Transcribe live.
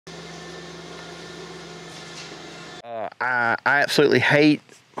I absolutely hate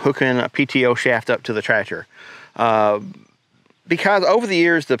hooking a PTO shaft up to the tractor. Because over the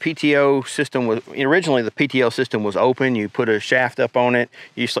years, the PTO system was, originally the PTO system was open. You put a shaft up on it,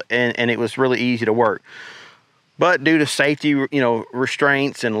 and it was really easy to work. But due to safety,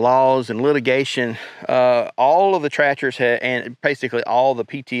 restraints and laws and litigation, all of the tractors and basically all the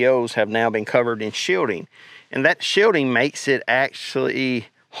PTOs have now been covered in shielding. And that shielding makes it actually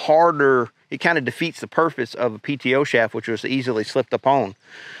harder. It kind of defeats the purpose of a PTO shaft, which was easily slipped upon.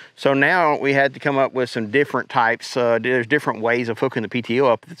 So now we had to come up with some different types. There's different ways of hooking the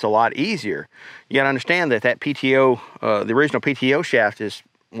PTO up that's a lot easier. You got to understand that PTO, the original PTO shaft, is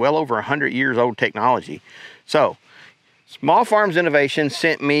well over 100 years old technology. So Small Farms Innovation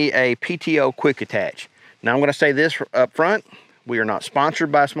sent me a PTO Quick Attach. Now I'm going to say this up front. We are not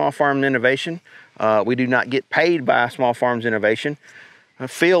sponsored by Small Farms Innovation. We do not get paid by Small Farms Innovation.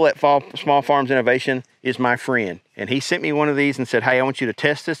 Phil at Small Farms Innovation is my friend, and he sent me one of these and said, hey, I want you to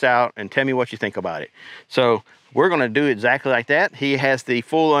test this out and tell me what you think about it. So we're going to do exactly like that. He has the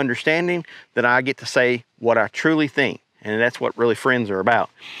full understanding that I get to say what I truly think, and that's what really friends are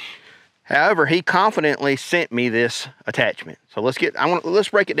about. However, he confidently sent me this attachment. So let's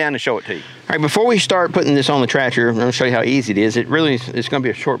break it down and show it to you. All right, before we start putting this on the tractor, I'm going to show you how easy it is. It's going to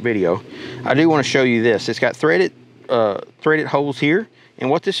be a short video. I do want to show you this. It's got threaded holes here. And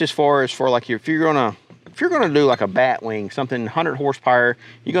what this is for like if you're gonna do like a bat wing, something 100 horsepower,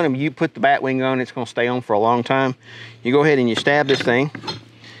 you put the bat wing on, it's gonna stay on for a long time. You go ahead and you stab this thing,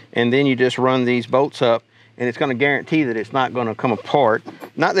 and then you just run these bolts up, and it's gonna guarantee that it's not gonna come apart.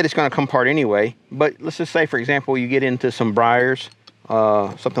 Not that it's gonna come apart anyway, but let's just say, for example, you get into some briars,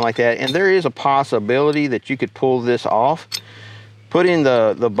 something like that, and there is a possibility that you could pull this off. Put in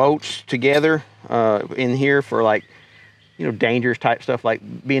the bolts together in here for like, dangerous type stuff like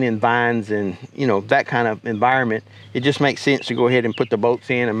being in vines and, that kind of environment. It just makes sense to go ahead and put the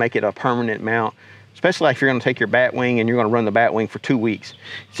bolts in and make it a permanent mount, especially if you're going to take your bat wing and you're going to run the bat wing for 2 weeks.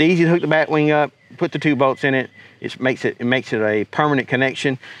 It's easy to hook the bat wing up, put the 2 bolts in it. It makes it a permanent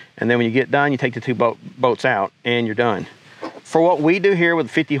connection. And then when you get done, you take the 2 bolts out and you're done. For what we do here with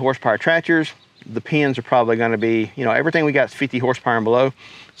 50 horsepower tractors, the pins are probably going to be, everything we got is 50 horsepower and below.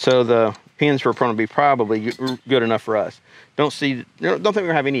 So the pins are going to be probably good enough for us. Don't think we're going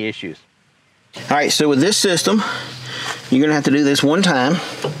to have any issues. All right, so with this system, you're going to have to do this one time.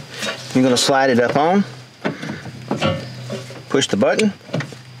 You're going to slide it up on, push the button,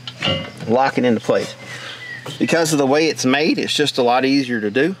 lock it into place. Because of the way it's made, it's just a lot easier to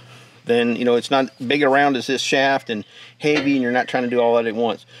do. Then, it's not big around as this shaft and heavy, and you're not trying to do all that at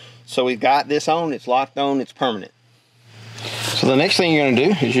once. So we've got this on, it's locked on, it's permanent. So the next thing you're going to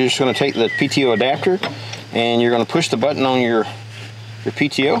do is you're just going to take the PTO adapter and you're going to push the button on your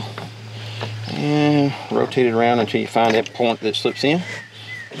PTO and rotate it around until you find that point that slips in.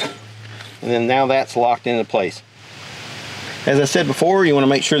 And then now that's locked into place. As I said before, you want to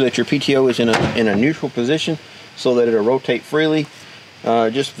make sure that your PTO is in a neutral position so that it'll rotate freely.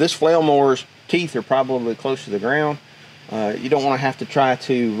 Just this flail mower's teeth are probably close to the ground. You don't want to have to try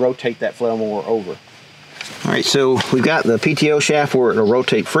to rotate that flail mower over. All right, so we've got the PTO shaft where it'll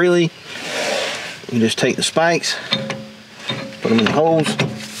rotate freely. You just take the spikes, put them in the holes,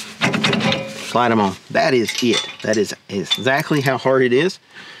 slide them on. That is it. That is exactly how hard it is.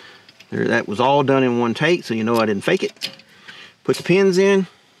 That was all done in one take, so I didn't fake it. Put the pins in,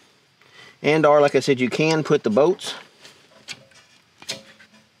 or like I said, you can put the bolts.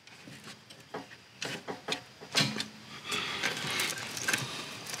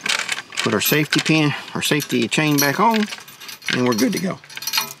 Put our safety pin, our safety chain back on, and we're good to go.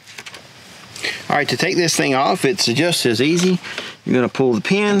 All right, to take this thing off, it's just as easy. You're gonna pull the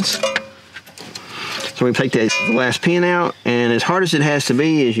pins. So we take the last pin out, and as hard as it has to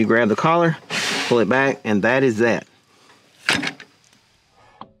be is you grab the collar, pull it back, and that is that.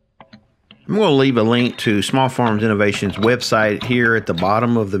 I'm going to leave a link to Small Farms Innovation's website here at the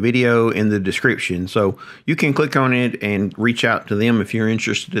bottom of the video in the description. So you can click on it and reach out to them if you're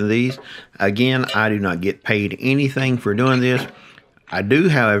interested in these. Again, I do not get paid anything for doing this. I do,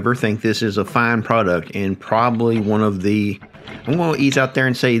 however, think this is a fine product and probably one of the, I'm going to ease out there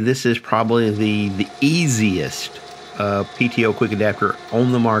and say this is probably the easiest PTO Quick Adapter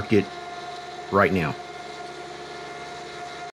on the market right now.